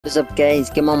What's up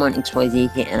guys, Get Mom on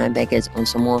XYZ here and I'm back guys on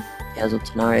some more Tales of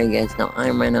Tanorio guys. Now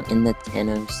I'm right now in the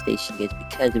Tano station guys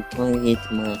because of coming here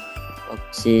to my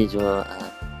boxes or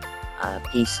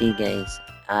PC guys.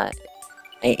 I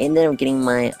ended up getting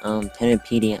my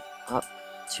Tanopedia up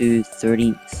to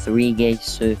 33 guys.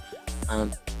 So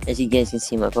as you guys can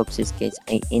see my boxes guys,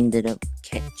 I ended up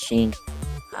catching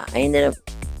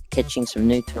some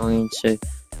new Tanorians. So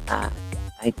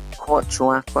I caught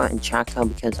Chihuahua and Chaka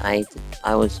because I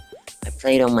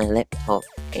played on my laptop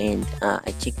and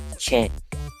I checked the chat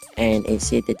and it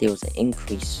said that there was an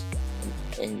increase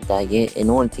and yeah, in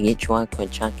order to get Chihuahua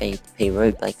and Chaka you have to pay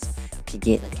Robux to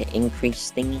get like an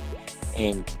increase thingy,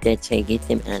 and that's how you get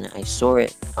them. And I saw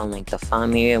it on like the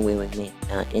farm area where we met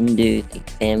Indu, like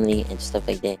family and stuff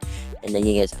like that. And then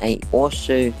you guys, I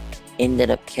also ended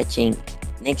up catching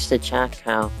next to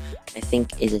Chaka, I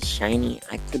think is a shiny.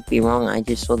 I could be wrong, I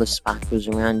just saw the sparkles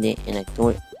around it and I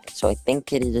thought, so I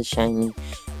think it is a shiny.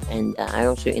 And I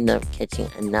also ended up catching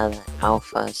another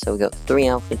alpha. So we got 3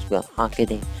 alphas. We got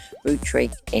Hockaday,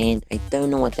 Fordrake, and I don't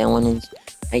know what that one is.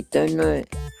 I don't know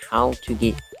how to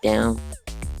get down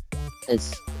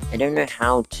because I don't know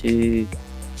how to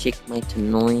check my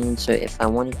Tanorians. So if I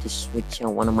wanted to switch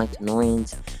out one of my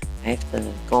Tanorians, I have to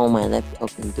go on my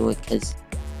laptop and do it because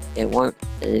it won't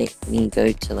let me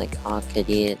go to like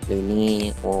Arcadia,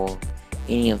 Lunia, or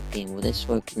any of them. Will this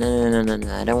work? No,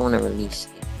 I don't want to release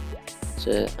it.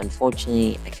 So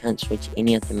unfortunately, I can't switch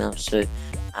any of them out. So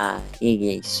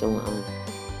yeah. So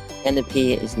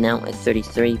Tanopedia is now at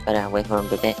 33, but wait, hold on,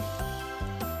 go back.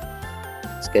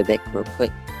 Let's go back real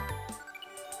quick.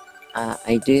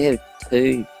 I do have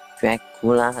 2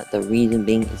 Dracula. The reason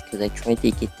being is because I tried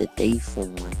to get the day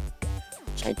form one,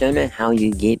 which I don't know how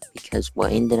you get, because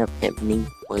what ended up happening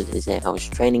is that I was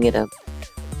training it up.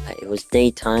 It was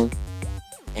daytime,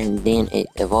 and then it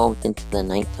evolved into the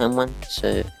nighttime one.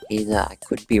 So either I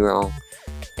could be wrong.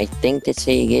 I think that's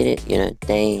how you get it. You know,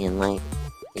 day and night.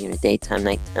 You know, daytime,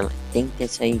 nighttime. I think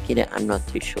that's how you get it. I'm not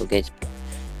too sure, guys.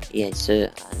 But yeah. So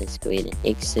let's go ahead and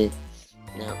exit.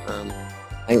 Now,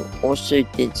 I also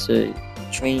did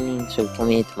training. So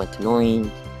coming here to my Tanorian.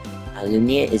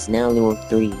 Lunia is now level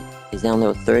 3. He's now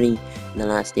level 30. In the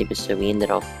last episode, we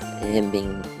ended off him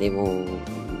being level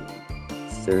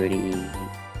 30,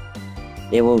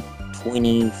 level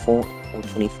 24 or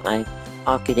 25.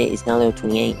 Arcaday is now level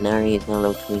 28. Nari is now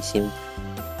level 27.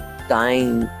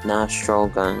 Dying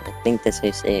Nostrogon, I think that's how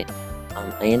you say it.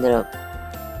 I ended up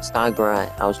Stargrai.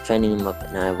 I was training him up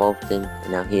and I evolved him,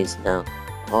 and now he is now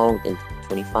evolved into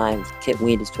 25. Kit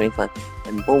Weird is 25,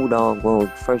 and Bulldog, well,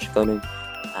 first got him.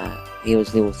 He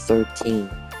was level 13.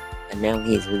 And now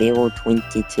he is level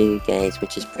 22 guys,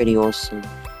 which is pretty awesome.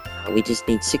 We just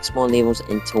need 6 more levels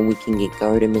until we can get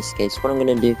Gardemis guys. What I'm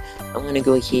gonna do, I'm gonna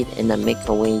go ahead and make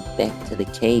our way back to the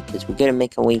cave, because we're gonna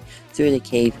make our way through the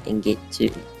cave and get to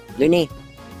Luni.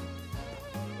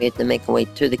 We have to make our way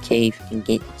to the cave and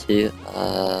get to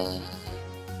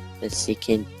the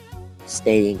second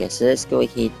stadium guys. So let's go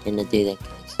ahead and do that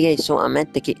guys. Okay, so I'm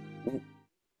at the cave.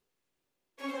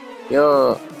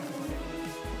 Yo.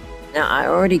 Now, I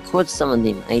already caught some of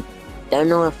them. I don't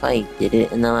know if I did it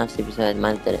in the last episode. I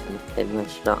might have did it in the third one.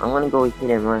 So I'm gonna go ahead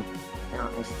and run. Now,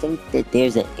 I think that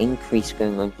there's an increase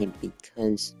going on here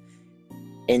because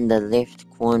in the left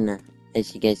corner,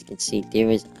 as you guys can see, there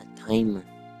is a timer.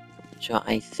 So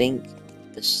I think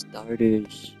the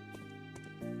starters...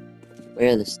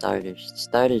 Where are the starters? The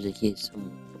starters are here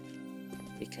somewhere.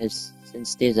 Because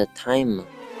since there's a timer,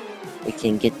 we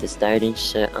can get the starters.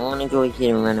 So I'm gonna go ahead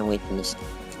and run away from this.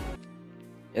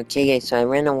 Okay guys, so I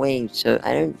ran away, so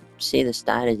I don't see the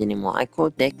starters anymore. I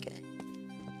caught that guy.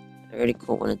 I already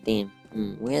caught one of them.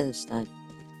 Where are the starters?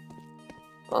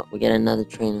 Oh, we got another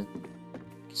trainer.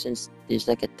 Since there's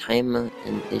like a timer,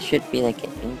 and there should be like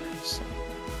an increase.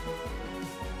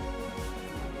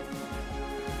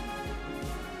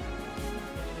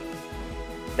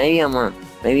 Maybe I'm wrong.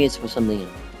 Maybe it's for something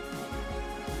else.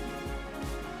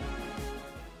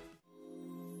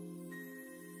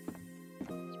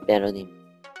 It's better than...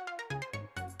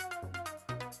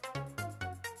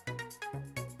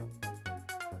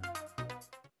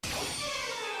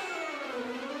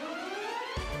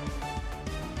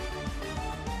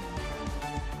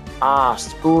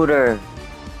 Scooter!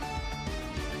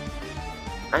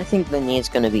 I think Linnea is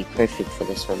gonna be perfect for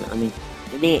this one. I mean,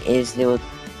 Linnea is level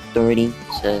 30,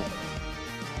 so...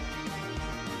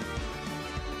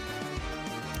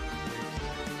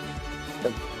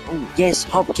 Oh, yes,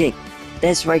 hop kick!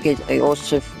 That's right, guys. I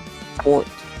also fought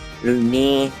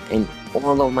Linnea and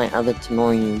all of my other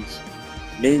Tanorians.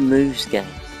 New moves, guys.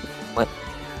 What?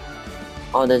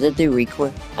 Oh, does it do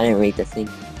recoil? I didn't read the thing.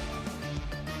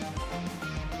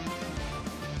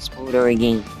 Spoiler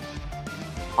again.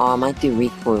 Oh, I might do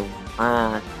recoil.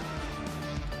 Ah.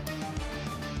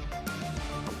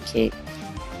 Okay.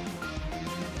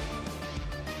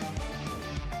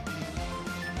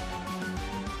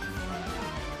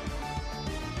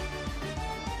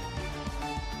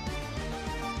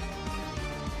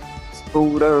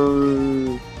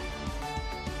 Spoiler.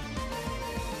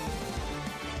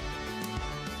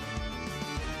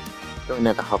 Do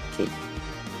another hop kick.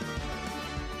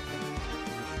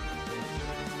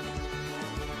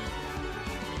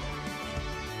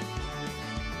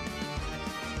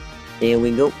 There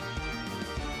we go.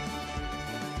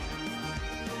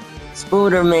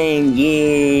 Spider-Man,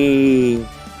 yeah!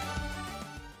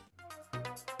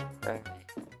 Alright.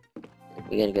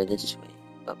 We gotta go this way.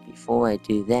 But before I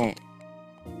do that...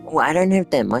 Oh, I don't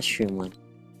have that mushroom one.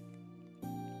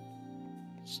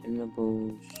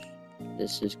 Cinnables.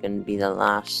 This is gonna be the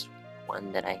last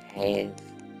one that I have.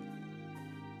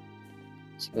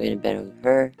 Let's go ahead and battle with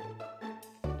her.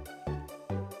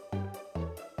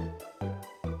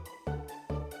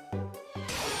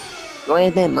 Do I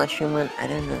have that mushroom one? I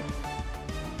don't know.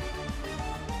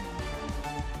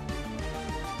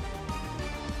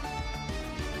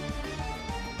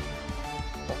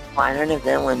 Oh, I don't have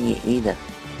that one yet either.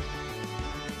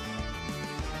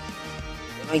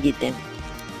 Where do I get them?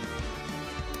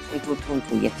 Twinkle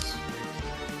twinkle, yes.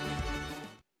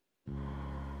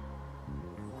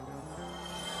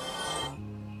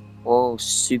 Oh,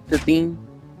 super beam?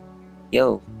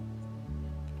 Yo.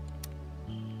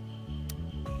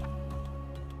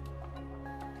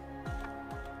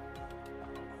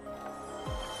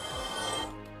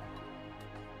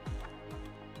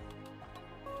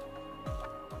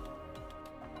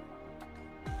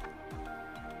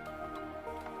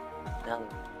 No.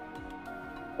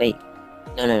 Wait.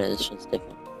 No, this one's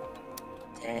different.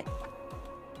 Attack.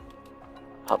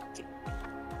 Hop kick.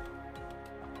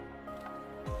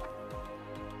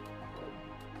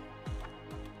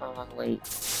 Oh, wait.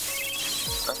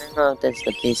 I don't know if that's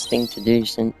the best thing to do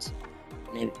since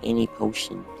I don't have any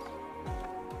potions.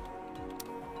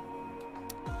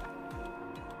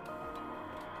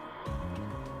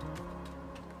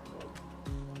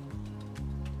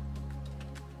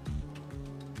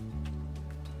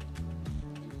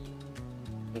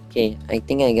 Okay, I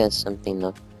think I got something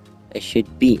now. I should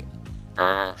be.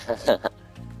 I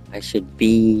should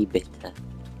be better.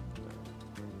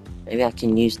 Maybe I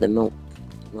can use the milk.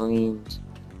 Millions.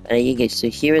 But you guys, so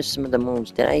here are some of the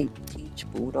moves. Did I teach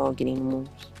Bulldog any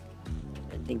moves?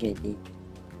 I think I did.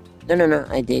 No,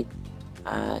 I did.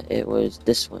 It was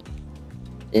this one.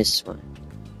 This one.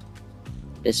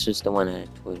 This was the one I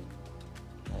taught you.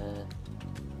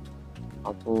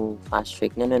 Apple, fast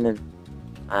trick. No.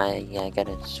 I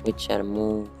gotta switch out a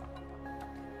move.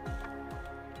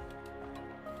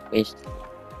 Where's...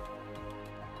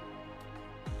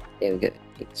 There we go.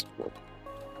 Explode.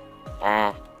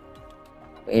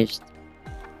 Where's...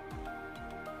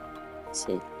 That's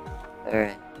it.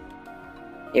 Alright.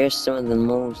 Here's some of the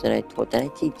moves that I taught. Did I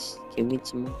teach? Give me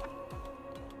some more.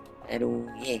 Battle.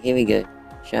 Yeah, here we go.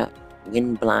 Sharp.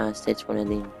 Wind blast. That's one of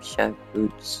them. Sharp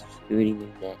roots. Shooting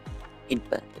with that.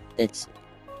 Headbutt. That's it.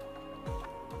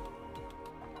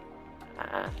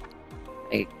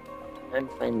 I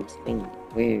can't find this thing.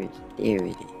 Where is it? There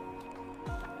it is.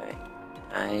 Alright.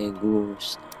 I go.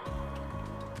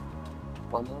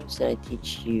 What moves did I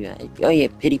teach you? Oh yeah,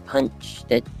 pity punch.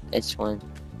 That's one. Do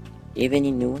you have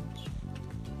any new ones?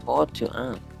 Call to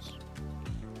arms.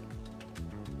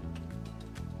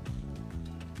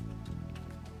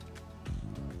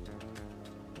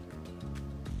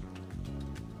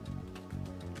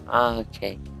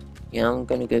 Okay. Yeah, I'm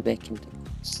gonna go back into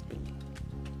this thing.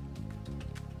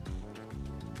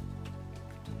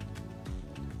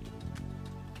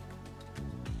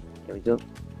 There we go.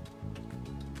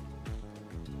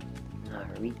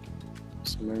 Read.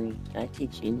 Summary. Did I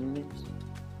teach any moves?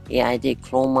 Yeah, I did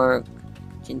Claw Mark,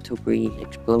 Gentle Breeze,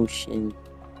 Explosion,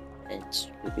 and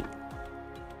Swooping.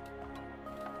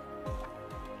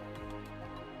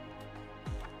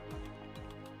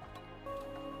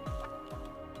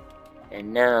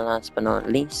 And now, last but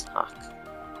not least, Hawk.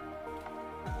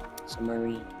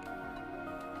 Summary.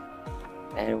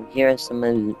 Battle. Here are some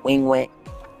of the Wing Whack,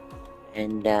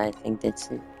 and I think that's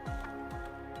it.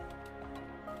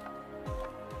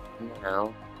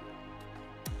 Now.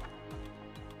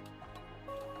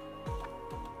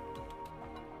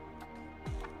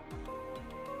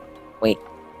 Wait.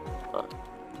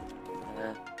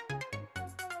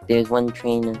 There's one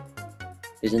trainer.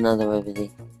 There's another over there.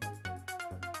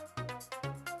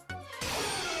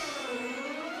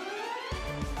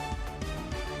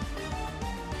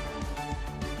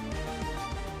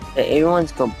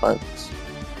 Everyone's got bugs.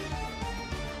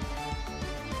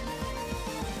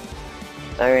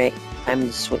 Alright, time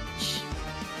to switch.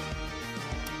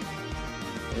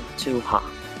 Too hot.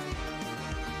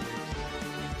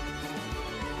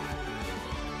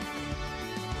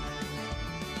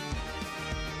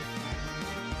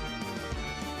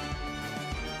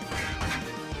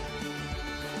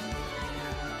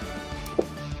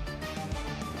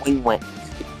 Wing whack.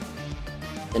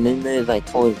 The new move I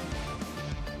told you.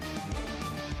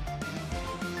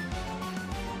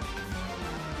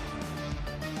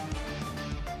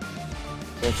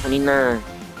 The 29.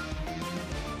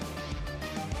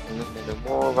 Remember the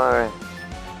more of our.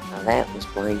 Now that was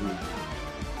blinding.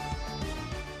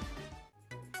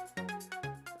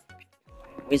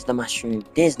 Where's the mushroom?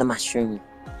 There's the mushroom.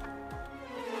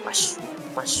 Mushroom,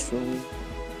 mushroom,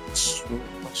 mushroom,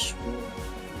 mushroom.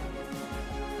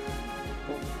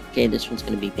 Okay, this one's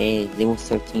gonna be bad. Level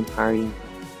 13 party.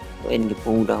 Go ahead and get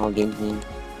Bulldog in here.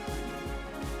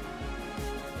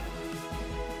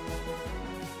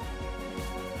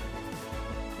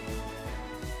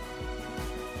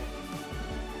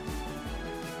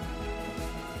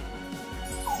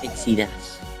 Pixie Dash.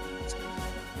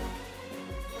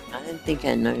 I didn't think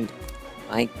I know.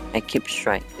 I kept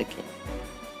strike. Okay.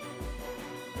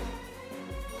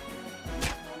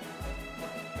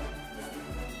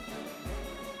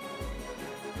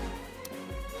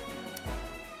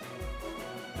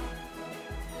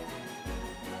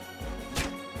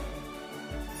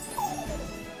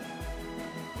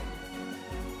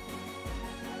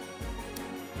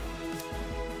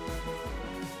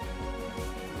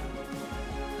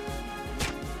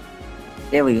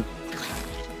 There we go.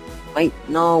 Wait,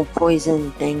 no,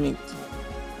 poison, dang it.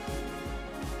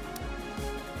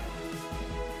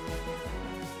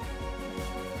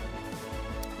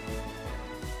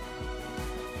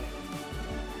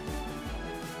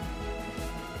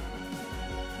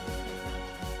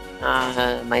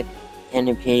 My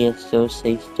Panoplia still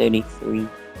says 33.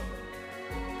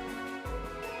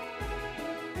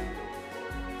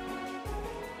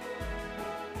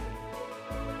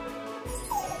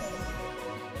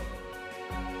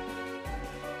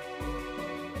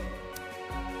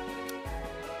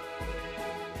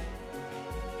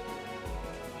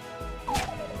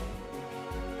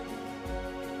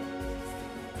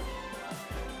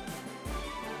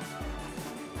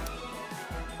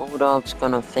 Bulldog's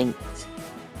gonna faint.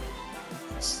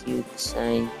 As you'd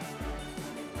say.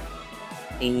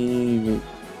 He's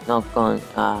not gone.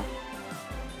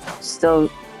 Still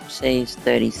says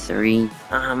 33.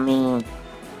 I mean.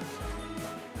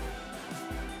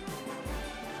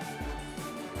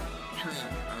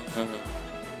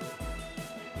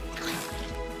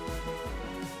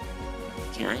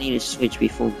 Okay, I need to switch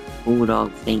before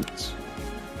Bulldog faints.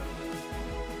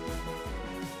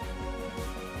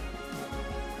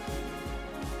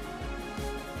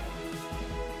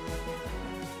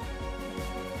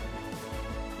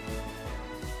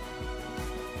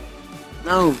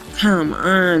 Oh, come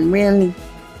on, really?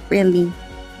 Really?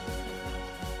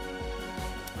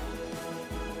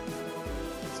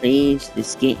 Please,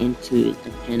 let's get into the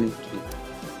penalty.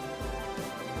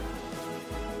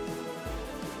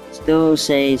 Still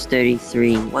says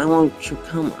 33. Why won't you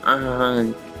come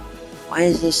on? Why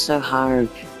is this so hard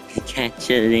to catch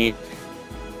it in?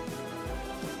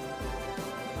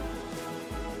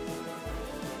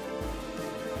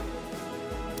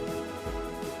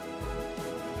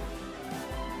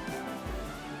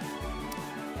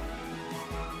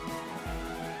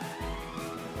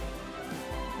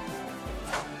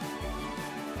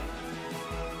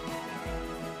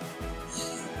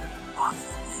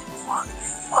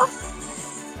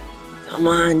 Come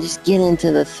on, just get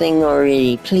into the thing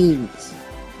already, please.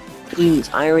 Please,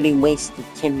 I already wasted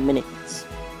 10 minutes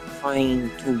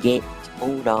trying to get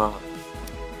Bulldog.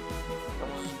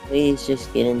 Come on, please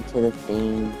just get into the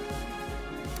thing.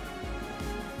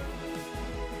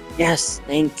 Yes,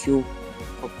 thank you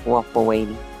for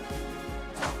cooperating.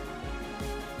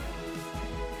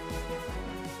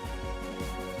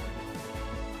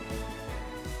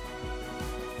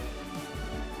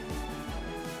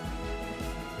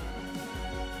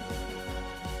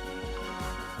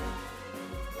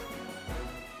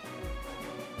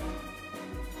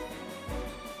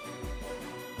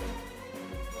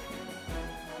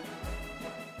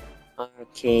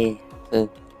 Okay, so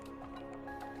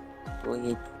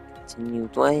we continue.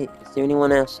 Is there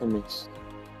anyone else I missed?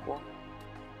 What?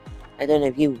 I don't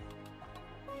have you.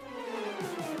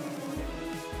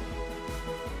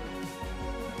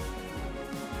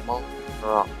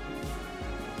 Rock.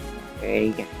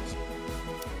 Ready, guys.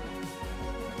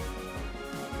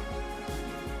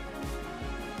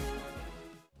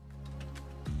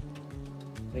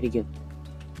 Pretty good.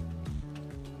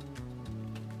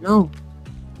 No!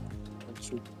 Don't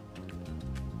shoot.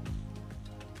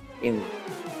 There we go.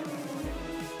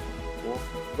 Oh,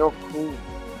 you're cool.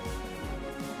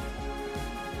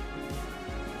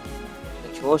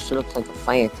 But you also look like a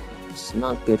fire type. It's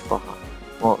not good for her.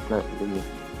 Oh, not me.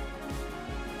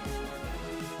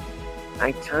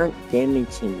 I can't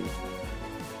damage him.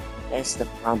 That's the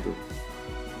problem.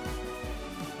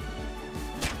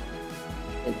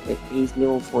 He's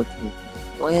level 14.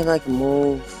 Do I have like a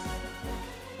move?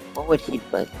 What would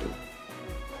headbutt do?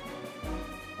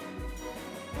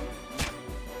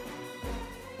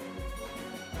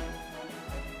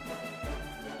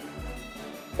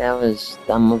 That was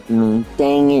dumb of me.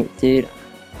 Dang it, dude.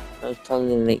 I was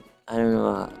probably like, I don't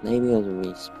know, maybe it was a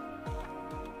risk.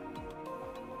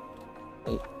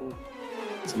 Wait, ooh,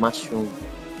 it's a mushroom.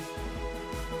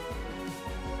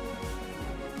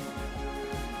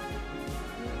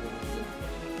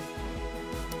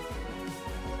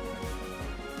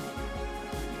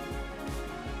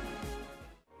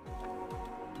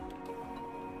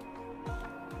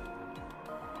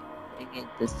 Dang it,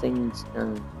 the thing's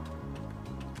done.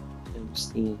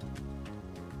 Let's see.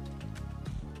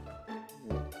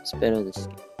 It's better this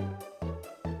game.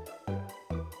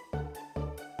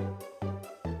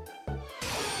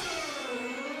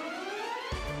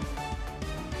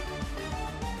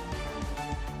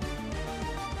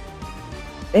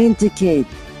 Indicate.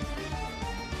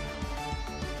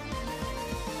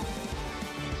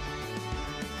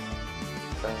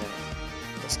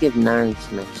 Let's give Nine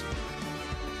next.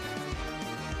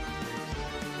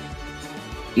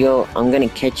 Yo, I'm gonna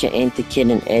catch an anti-kid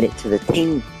and add it to the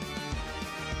team.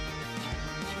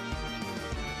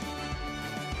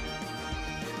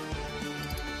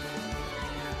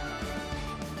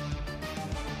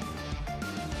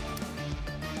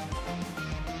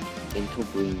 Into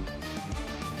green.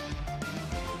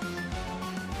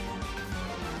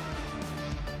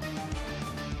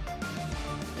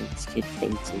 Let's get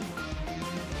fancy.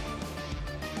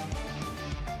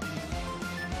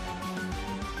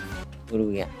 What do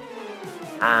we got?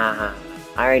 Ah,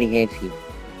 I already have you.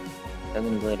 I'm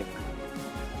gonna go to.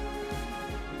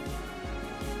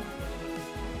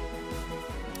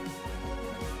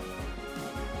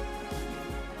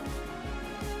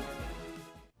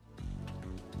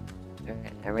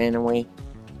 Alright, I ran away.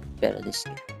 Better this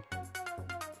year.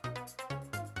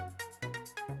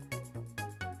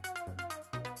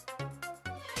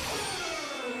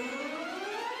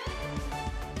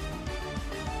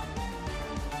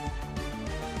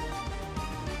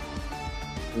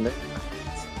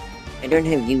 I don't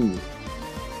have you.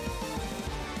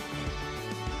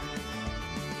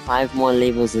 5 more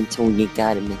levels until you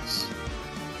gotta miss.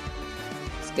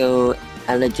 Let's go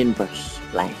Elegant Burst.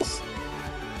 Blast.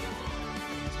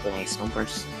 Blast on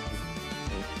burst.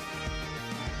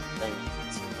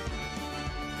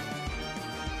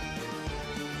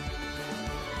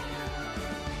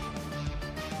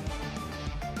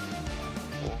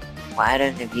 Why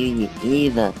don't have you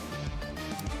either?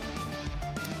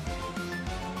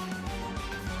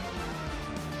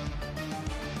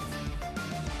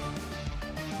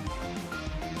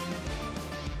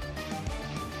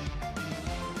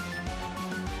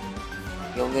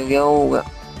 Yo.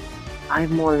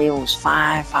 5 more levels.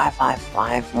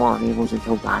 5 more levels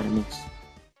until gotta miss.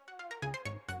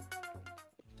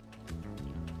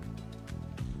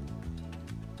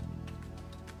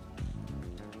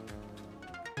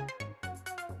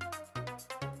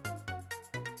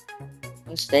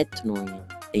 What's that tanorio?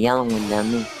 The yellow one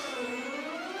down there.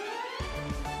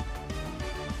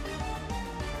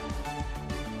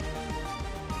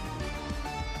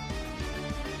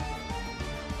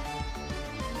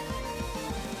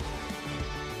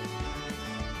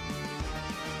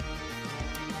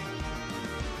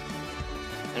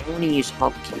 I don't want to use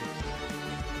hotkey.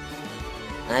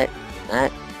 That.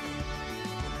 What?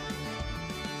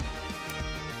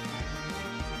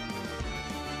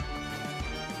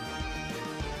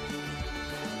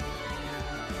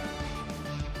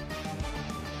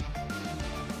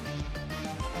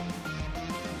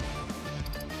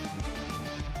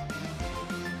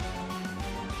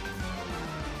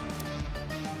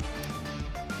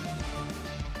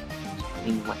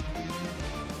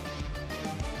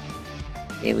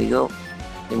 There we go.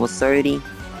 Level 30.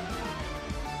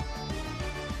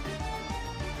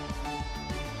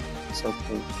 So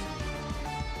close.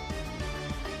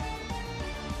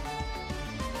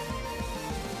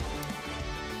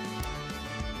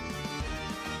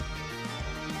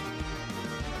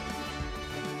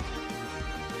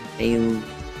 Fail.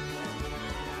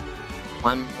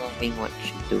 One more thing what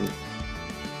should do.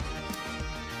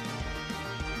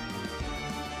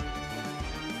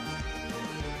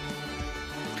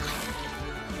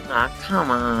 Ah, come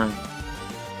on.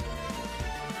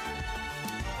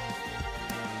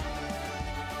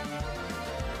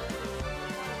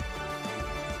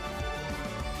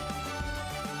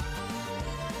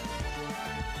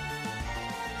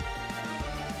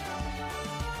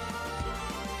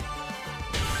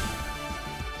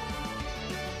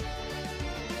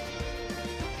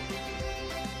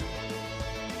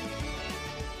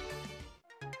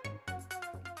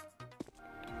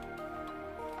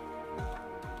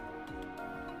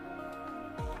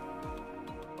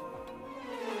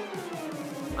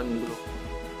 Ungroup.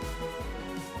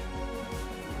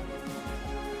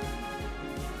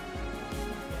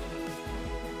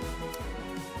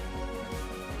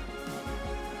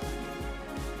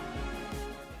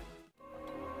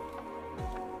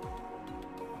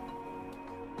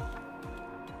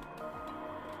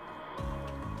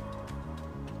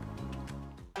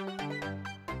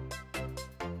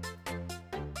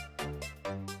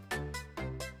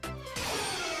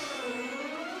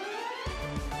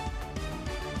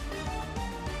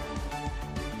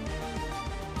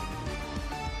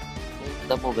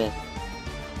 Double bed.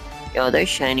 Yo, they're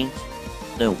shiny.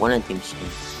 No, one of them's shiny.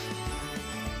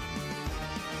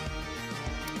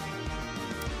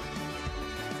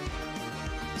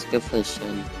 Let's go for the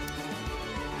shiny.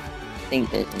 I think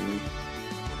that's only.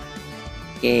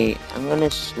 Yeah, I'm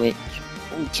gonna switch.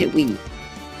 Oh, Kiwi.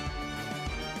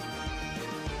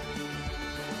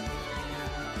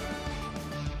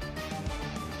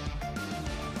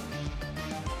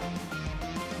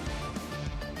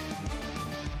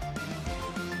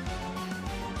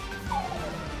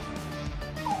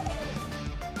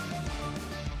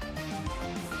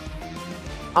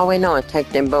 Oh wait, no, attack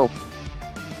them both.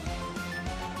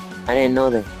 I didn't know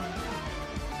that.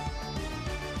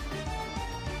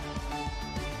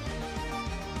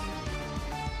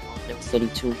 Level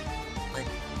 32. What?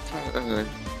 Come on.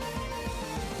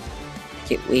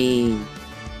 Get we.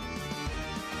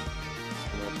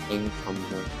 Nothing from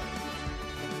the.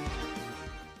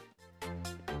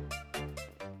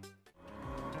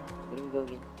 Where do we go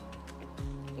again?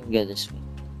 I think we go this way.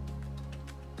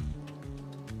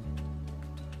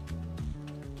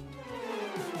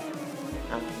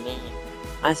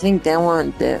 I think that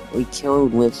one that we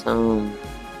killed with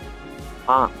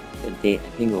Hawk that day, I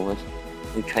think it was.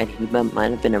 We tried to hit him, might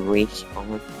have been a race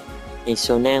spawn. And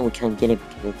so now we can't get it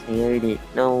because I cleared it.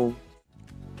 No.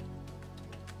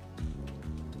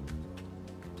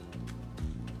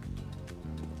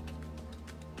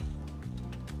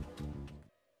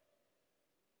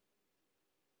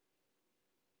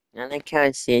 I like how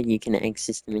I said you can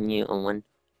access the menu on one.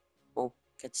 Oh,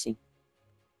 cutscene.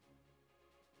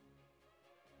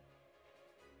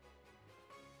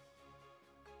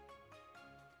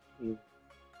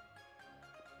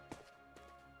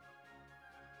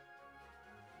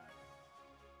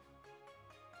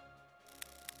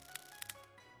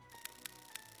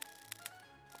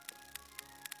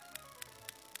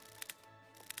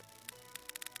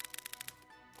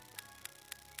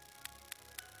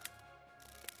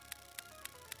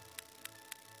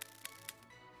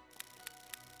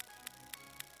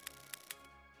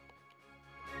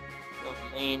 Oh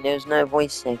man, there's no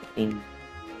voice acting.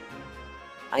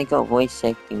 I got voice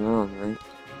acting wrong, right?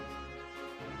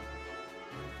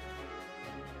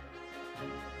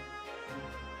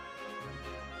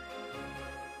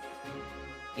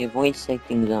 Your voice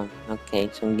acting's on. Okay,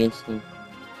 so I'm guessing.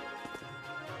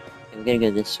 Okay, we gotta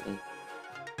go this way.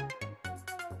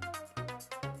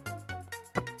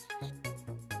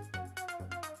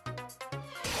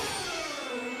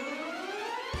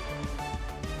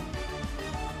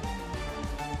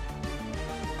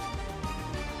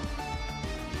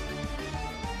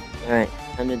 Alright,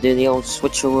 time to do the old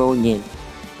switcheroo again.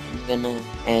 I'm gonna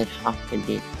add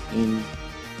Hawkadit in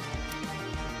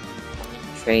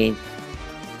trade.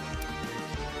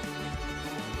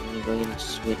 I'm gonna go ahead and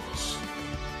switch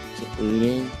get weed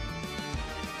in.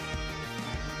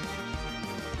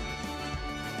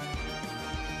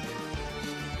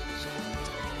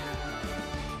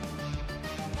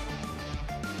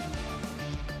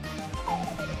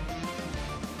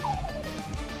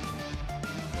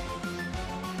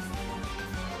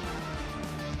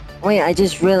 Wait, I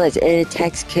just realized it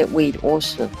attacks Kitweed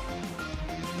also.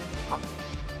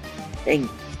 Dang.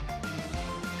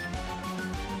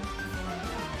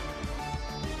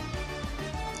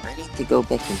 I need to go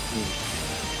back in here.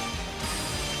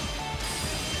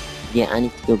 Yeah, I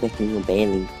need to go back in the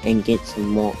Bailey and get some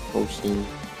more potions.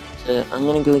 So I'm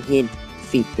gonna go ahead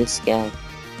feed this guy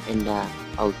and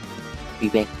I'll be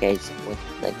back guys with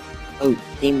like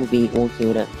team will be all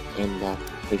healed up and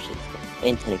potions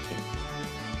and 10k.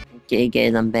 Okay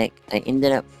guys, I'm back. I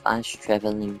ended up fast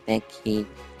traveling back here.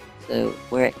 So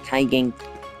we're at Kaigen.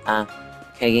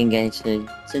 Kaigen guys, so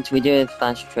since we do have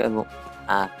fast travel,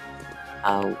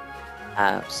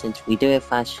 since we do have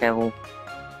fast travel,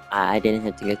 I didn't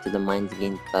have to go through the mines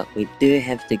again, but we do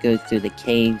have to go through the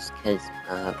caves, cause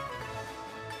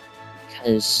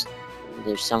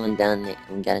there's someone down there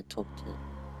and we gotta talk to them.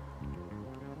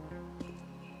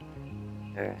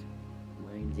 Alright,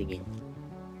 mines again.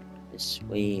 This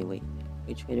way, wait,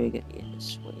 which way do we go? Yeah,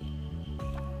 this way.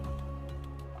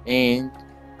 And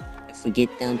if we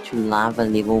get down to lava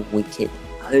level, we could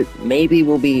hope maybe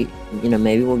we'll be,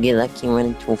 maybe we'll get lucky and run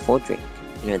into a Fordrake.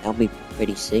 That'll be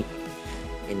pretty sick.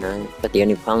 But the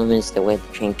only problem is that we have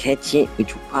to try and catch it,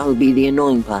 which will probably be the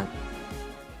annoying part.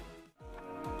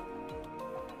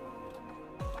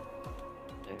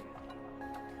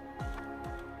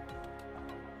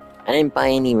 I didn't buy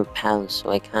any repels,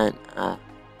 so I can't,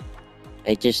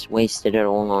 I just wasted it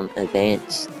all on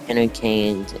advanced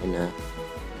cans and,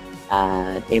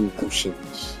 M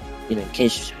potions. In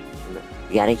case,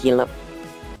 we gotta heal up.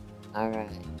 Alright,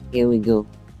 here we go.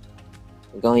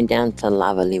 We're going down to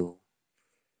lava level.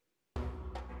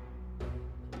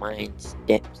 Mines,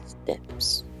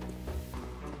 depths.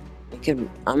 We could,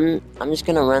 I'm just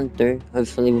gonna run through.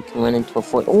 Hopefully we can run into a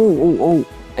fort. Oh!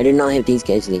 I did not have these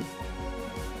guys leave.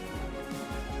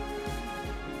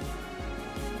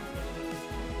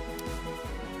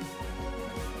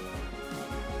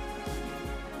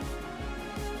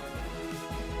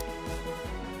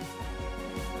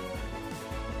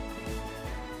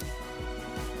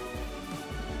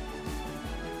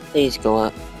 Please go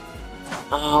up.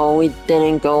 Oh, we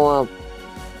didn't go up.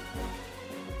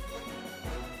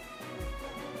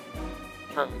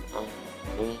 Come on,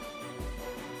 man.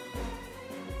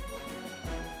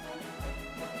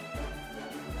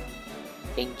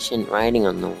 Ancient writing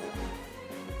on the wall.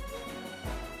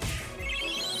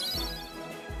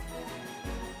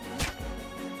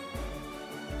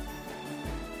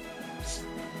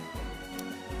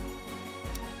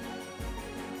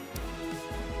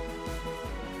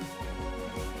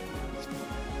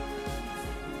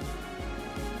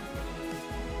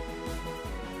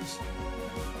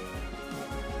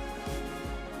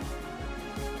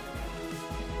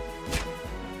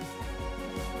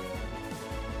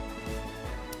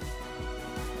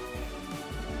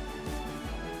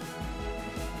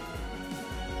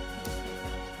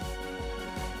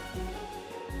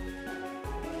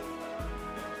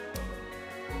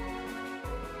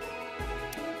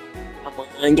 Come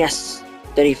on, yes!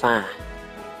 35.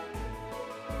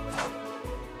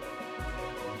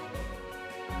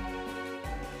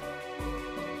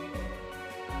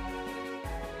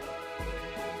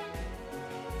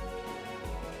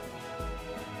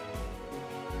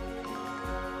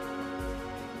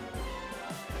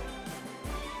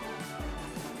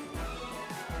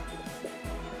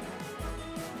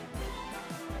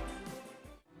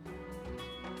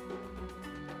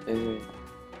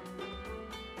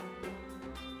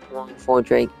 Come on,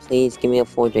 Fordrake, please give me a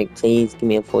Fordrake, please give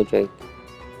me a Fordrake.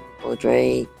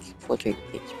 Fordrake, please.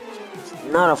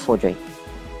 Not a Fordrake.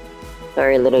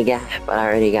 Sorry, little guy, but I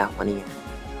already got one of you.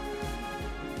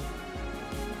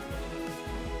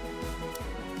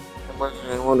 Come on,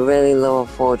 I would really love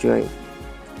a Fordrake.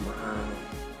 Come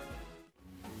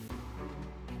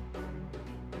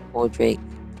on. Fordrake,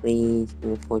 please give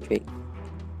me a Fordrake.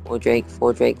 Fordrake.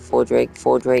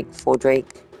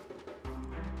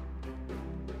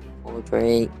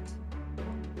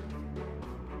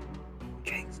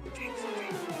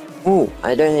 Ooh,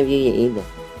 I don't have you yet either.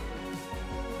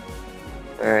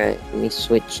 Alright, let me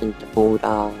switch into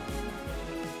Bulldog.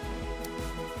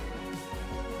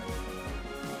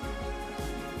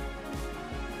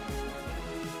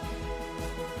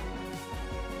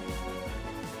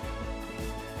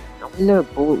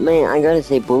 Man, I gotta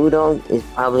say, Bulldog is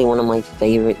probably one of my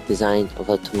favorite designs of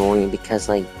a tanorio because,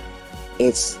 like,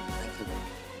 it's like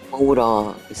a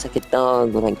bulldog. It's like a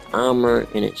dog with, like, armor,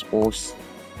 and it's awesome.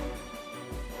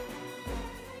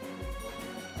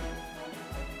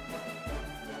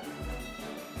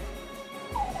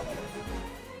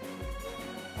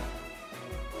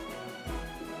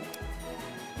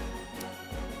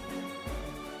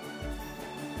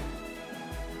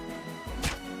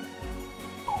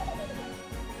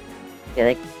 Yeah,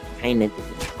 that kinda did it.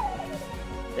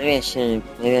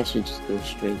 Maybe I should just go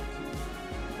straight.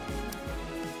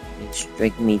 And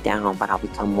strike me down, but I'll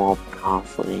become more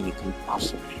powerful than you can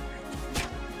possibly imagine.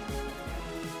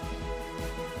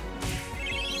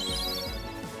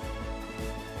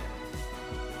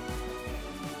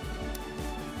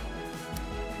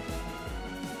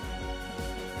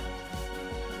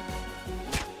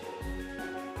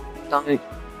 Don't,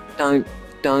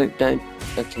 don't.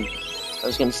 Okay. I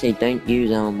was gonna say don't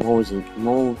use moles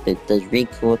that does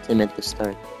recoil them at the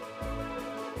start.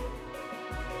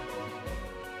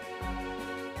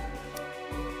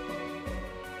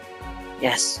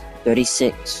 Yes,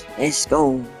 36. Let's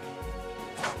go.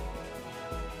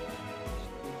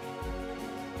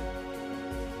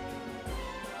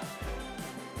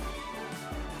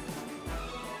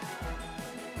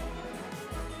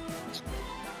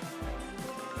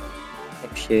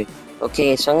 Sure.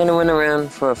 Okay, so I'm gonna run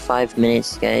around for 5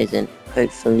 minutes, guys, and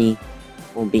hopefully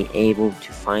we'll be able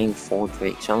to find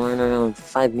Fordrake. So I'm running around for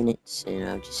 5 minutes, and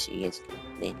I'll just see you guys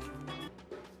then.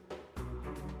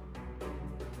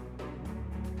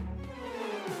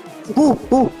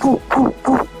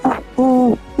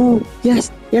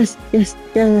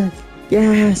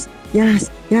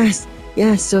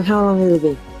 Yes. So how long has it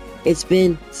been? It's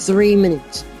been 3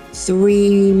 minutes.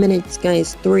 3 minutes,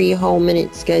 guys. 3 whole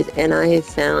minutes, guys. And I have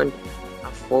found a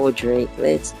Fordrake.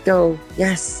 Let's go.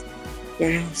 Yes.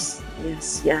 Let's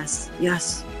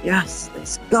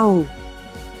go.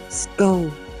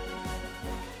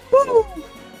 Woo!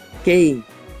 Okay.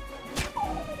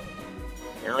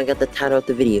 Now I got the title of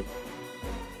the video.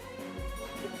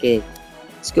 Okay.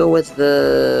 Let's go with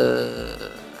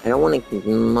the... I don't want to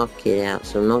knock it out,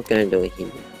 so I'm not gonna do it here.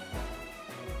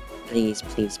 Please.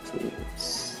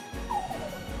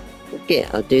 Okay,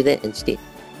 I'll do that instead.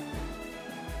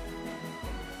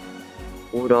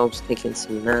 Bulldog's taking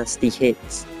some nasty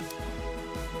hits.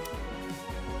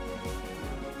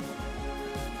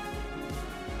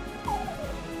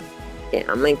 Okay,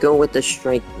 I'm gonna go with the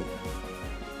strike.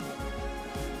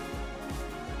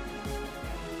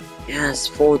 Yes,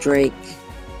 Fordrake.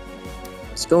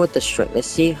 Let's go with the strike. Let's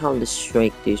see how the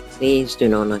strike does. Please do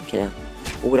not knock it out.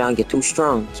 Bulldog, get too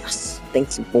strong. Yes,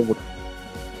 thanks, Bulldog.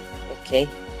 Okay.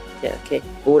 Yeah, okay.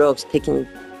 Bulldog's taking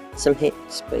some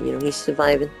hits, but you know, he's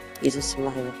surviving. He's a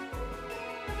survivor.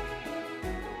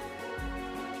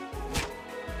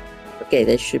 Okay,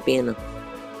 that should be enough.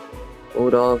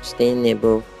 Bulldog, stay in there,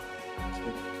 bro.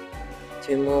 Okay.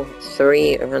 2 more,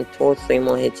 3, around 2 or 3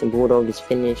 more hits and Bulldog is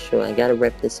finished, so I gotta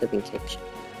wrap this up and catch it.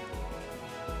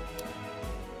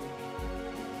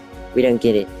 We don't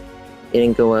get it. It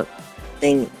didn't go up.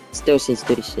 Dang it. Still says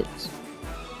 36.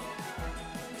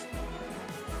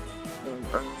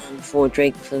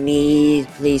 Fordrake, please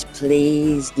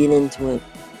get into it.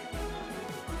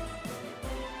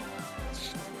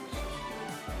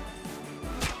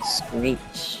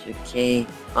 Screech, okay.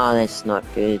 Oh, that's not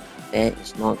good. That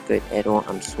is not good at all.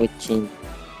 I'm switching.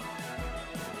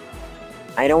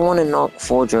 I don't want to knock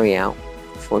Fordrake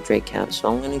out, so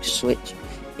I'm gonna switch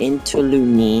into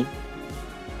Looney.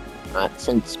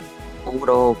 Since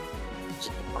Bulldog is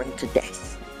bring to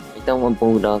death. I don't want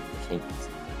Bulldog to faint.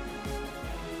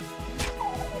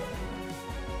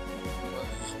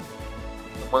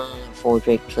 Come on,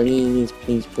 Fordrake, please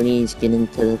get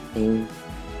into the thing.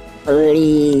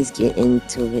 Please get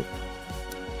into it.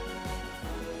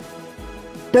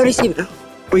 37!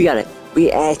 We got it.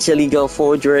 We actually got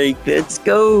Fordrake. Let's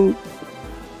go!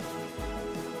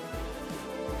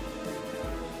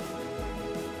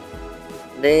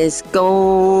 Let's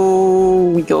go!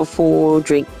 We got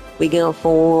Fordrake. Let's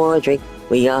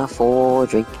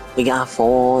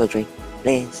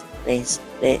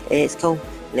go.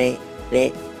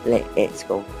 Let's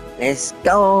go. Let's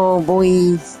go,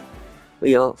 boys!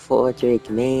 We got Fordrake,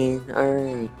 man.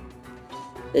 Alright.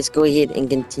 Let's go ahead and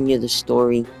continue the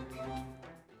story.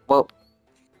 Well,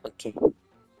 okay.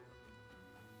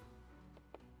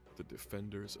 The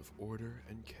defenders of order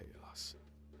and chaos.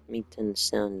 Let me turn the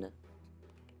sound up.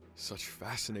 Such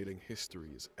fascinating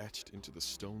history is etched into the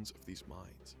stones of these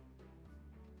mines.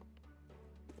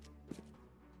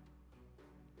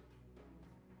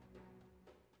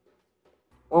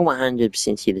 We'll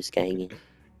 100% see this guy again.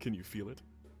 Can you feel it?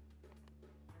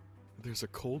 There's a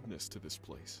coldness to this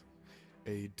place,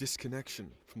 a disconnection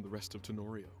from the rest of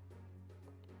Tanorio.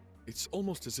 It's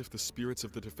almost as if the spirits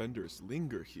of the defenders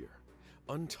linger here,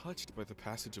 untouched by the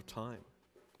passage of time.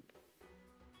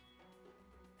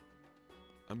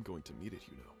 I'm going to meet it,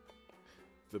 you know.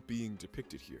 The being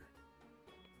depicted here.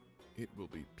 It will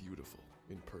be beautiful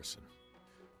in person.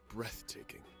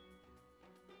 Breathtaking.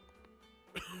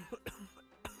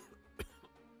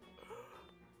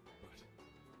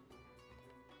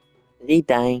 Is he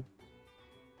dying?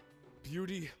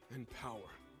 Beauty and power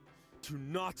do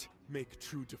not make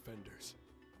true defenders.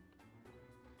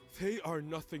 They are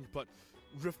nothing but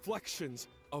reflections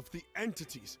of the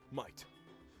entity's might.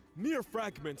 Mere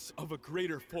fragments of a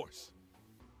greater force.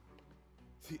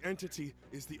 The entity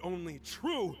is the only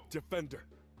true defender.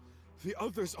 The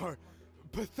others are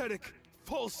pathetic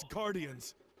false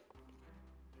guardians.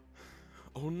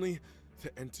 Only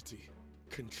the entity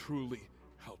can truly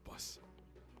help us.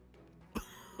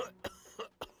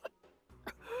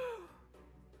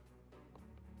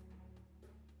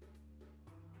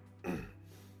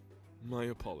 My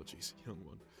apologies, young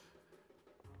one.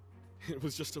 It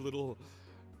was just a little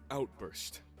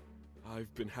outburst.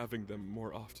 I've been having them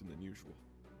more often than usual.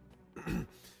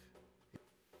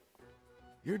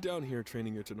 You're down here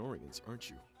training your Tenorians, aren't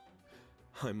you?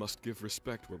 I must give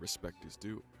respect where respect is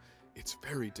due. It's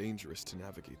very dangerous to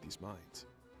navigate these mines.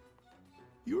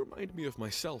 You remind me of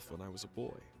myself when I was a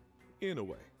boy, in a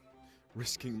way,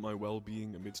 risking my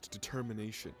well-being amidst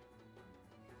determination.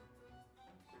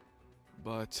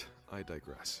 But I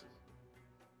digress.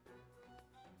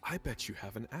 I bet you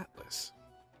have an atlas.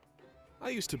 I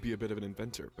used to be a bit of an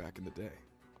inventor back in the day.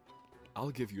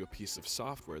 I'll give you a piece of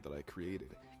software that I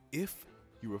created if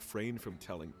you refrain from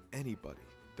telling anybody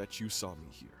that you saw me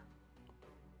here.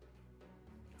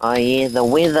 Oh yeah, the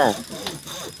weather.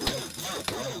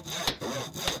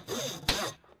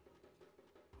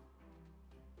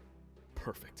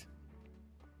 Perfect.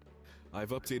 I've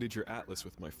updated your atlas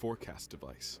with my forecast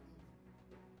device.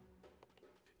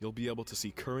 You'll be able to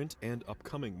see current and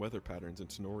upcoming weather patterns in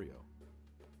Tanorio.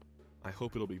 I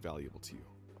hope it'll be valuable to you.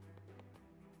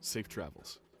 Safe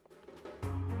travels.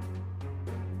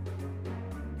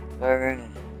 Alright.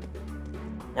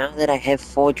 Now that I have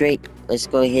Fordrake, let's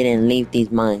go ahead and leave these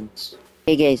mines.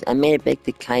 Hey guys, I made it back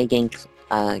to Canyon guys.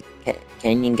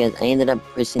 I ended up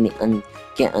pressing the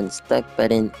get unstuck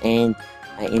button and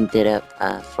I ended up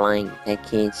flying back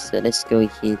here. So let's go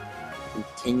ahead and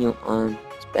continue on.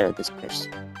 It's better this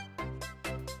person.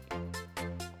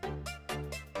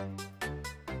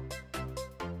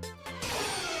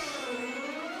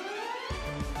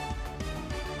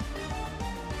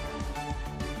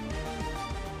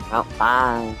 Route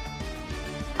 5.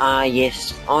 Ah,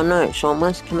 yes. Oh no, so it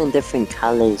must come in different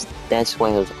colors. That's why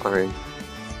it was orange.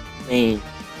 Man,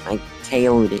 I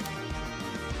KO'd it.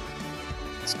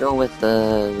 Let's go with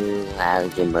the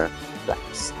algebra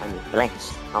blacks.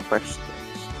 Blacks. I'll burst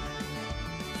blacks.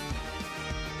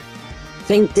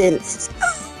 Think that.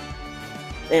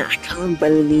 Man, I can't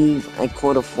believe I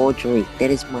caught a forgery. That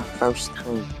is my first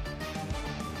time.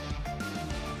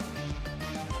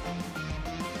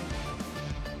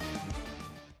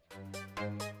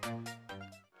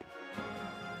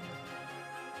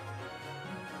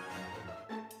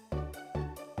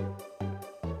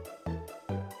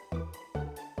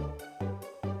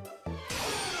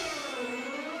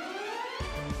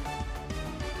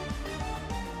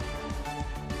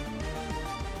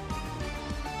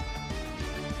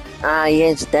 Ah,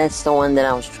 yes, that's the one that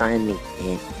I was trying to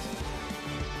get.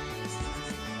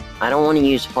 I don't want to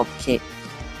use hop kick,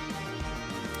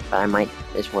 but I might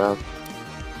as well.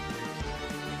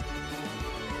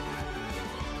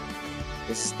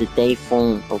 This is the day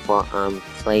form of our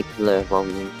clay pillar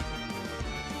volume.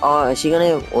 Oh, is she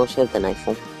gonna also have the night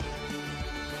form?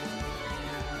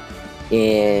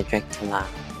 Yeah, Dracula.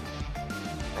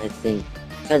 I think.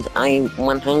 Because I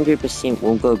 100%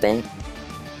 will go back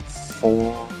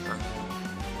for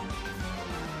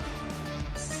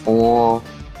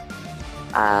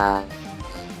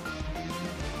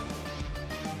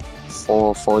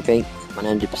Fordrake,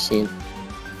 100%.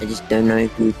 I just don't know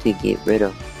who to get rid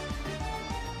of.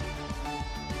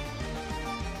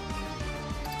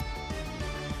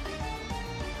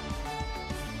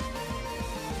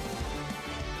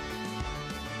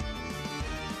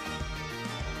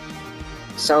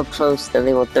 So close to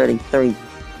level 33.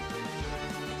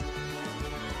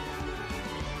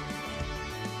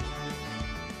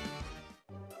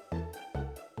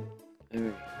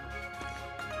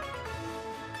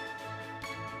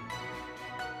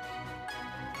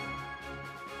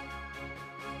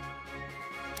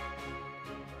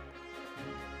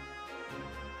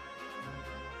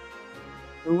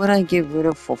 Who would I get rid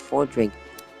of for Fordrake?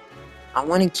 I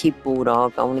want to keep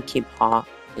Bulldog, I want to keep Hawk,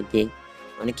 I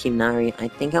want to keep Nari. I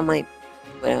think I might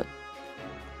put out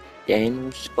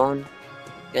Daniel's gone.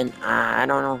 And I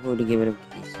don't know who to get rid of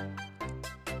these.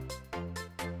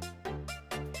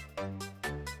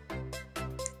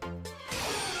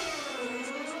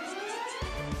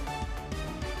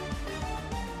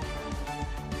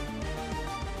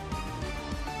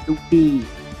 Loopy.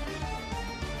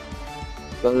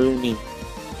 Balloony.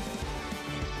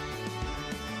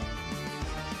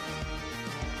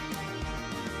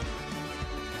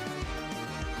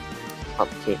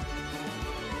 Okay.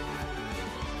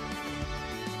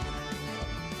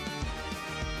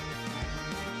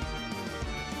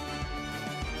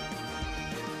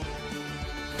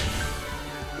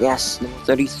 Yes, number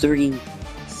 33.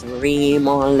 3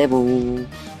 more levels.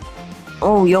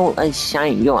 Oh, yo, a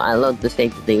shine. Yo, I love the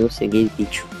fact that they also gave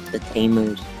the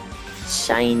tamers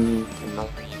shiny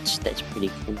tanorians. That's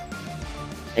pretty cool.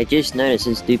 I just noticed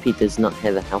this Doopy does not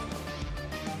have a health.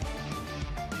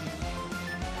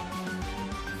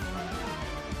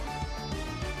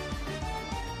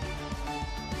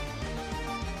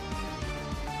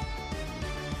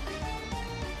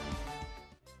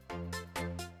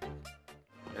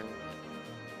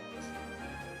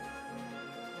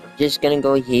 Just gonna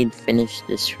go ahead and finish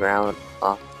this route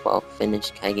off. Well,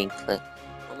 finish Kagen Cliff.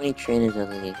 How many trainers are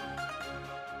there?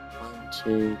 1,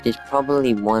 2. There's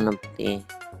probably one up there.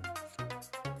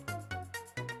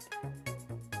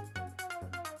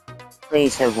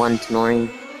 Please have one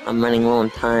Tenori. I'm running low on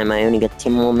time. I only got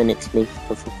 10 more minutes left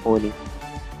for 40.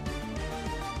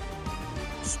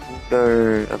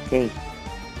 Scooter. Okay.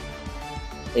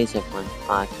 Please have one.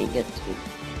 I can't get 2.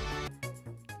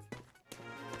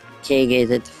 Okay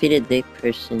guys, I defeated that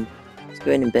person. Let's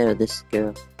go ahead and battle this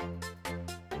girl.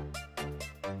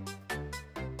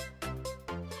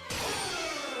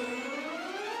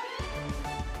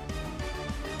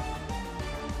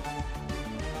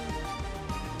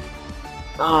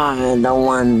 Ah, the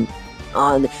one.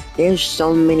 There's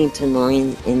so many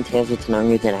Tenorian in Tales of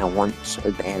Tanorio that I want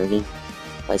so badly.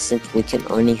 But since we can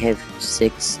only have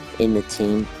 6 in the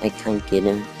team, I can't get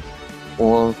them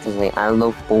all. Cause like, I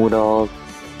love Bulldog.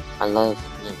 I love,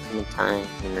 Clementine,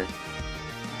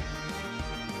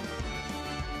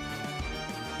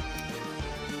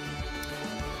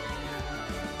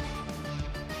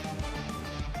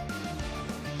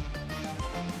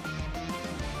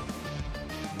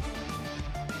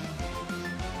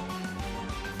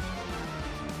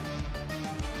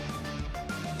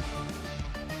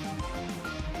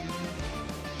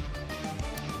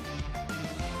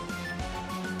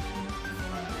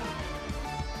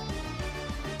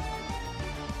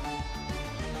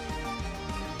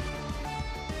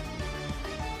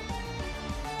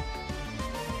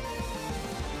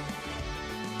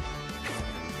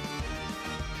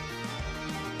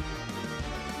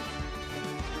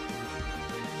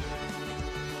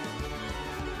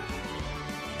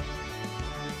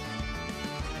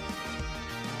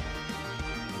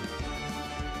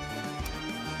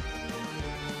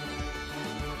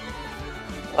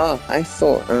 Oh, I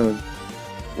thought,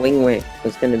 Wing Whack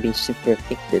was gonna be super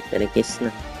effective, but I guess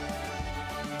not.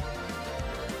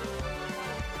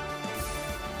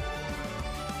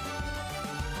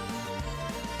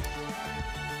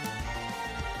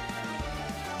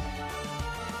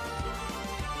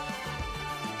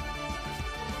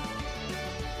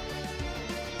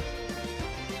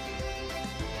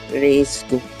 Let's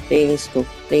go, let's go,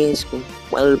 let's go.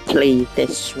 Well played,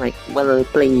 that's right. Well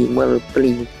played, well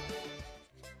played.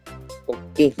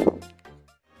 Okay.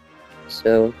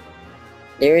 So,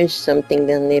 there is something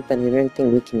down there, but I don't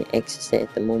think we can access it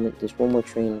at the moment. There's one more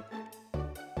trainer.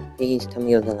 Please tell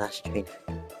me you're the last trainer.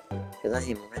 Because I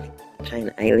am running out of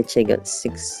time. I literally got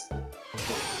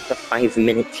 5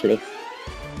 minutes left.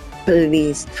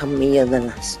 Please tell me you're the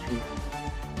last trainer.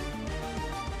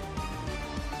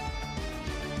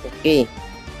 Okay.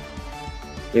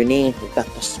 Your name, we got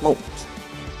the smoke.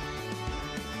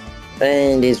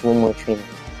 And there's one more trainer.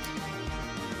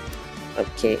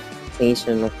 Okay, please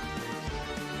don't know.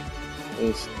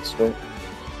 Please, this one.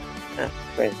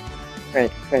 Fred.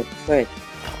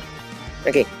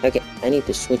 Okay, I need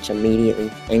to switch immediately.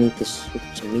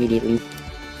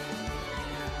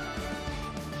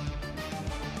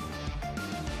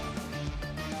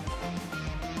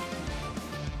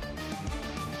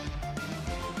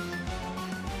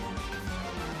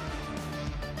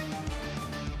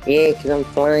 Yeah, cause I'm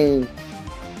flying.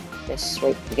 That's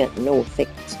right, you got no effect.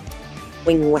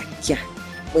 Wing whack, yeah.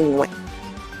 Wing whack.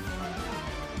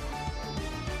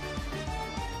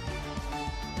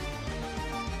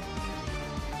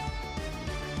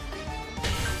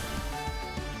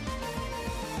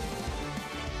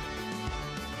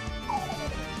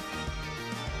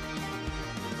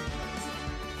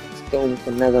 Let's go with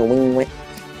another wing whack.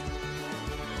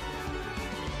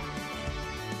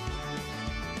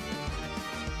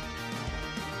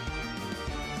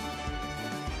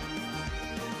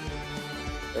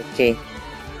 Okay,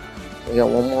 we got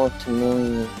one more to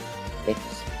know.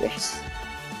 Yes.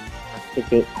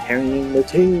 Activate carrying the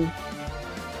team.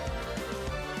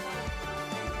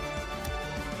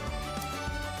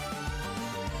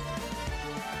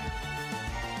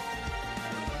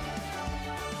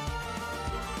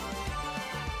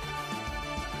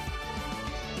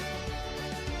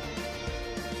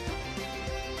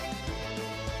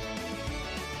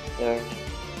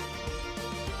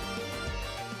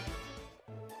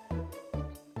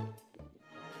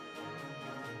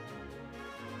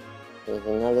 There's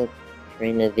another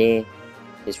trainer there.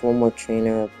 There's one more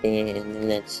trainer up there, and then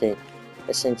that's it.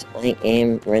 But since I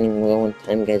am running low on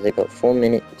time, guys, I got 4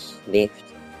 minutes left.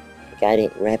 I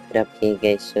gotta wrap it up here,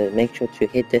 guys. So make sure to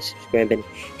hit the subscribe button,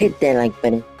 hit that like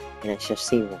button, and I shall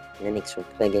see you in the next one.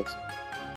 Bye, guys.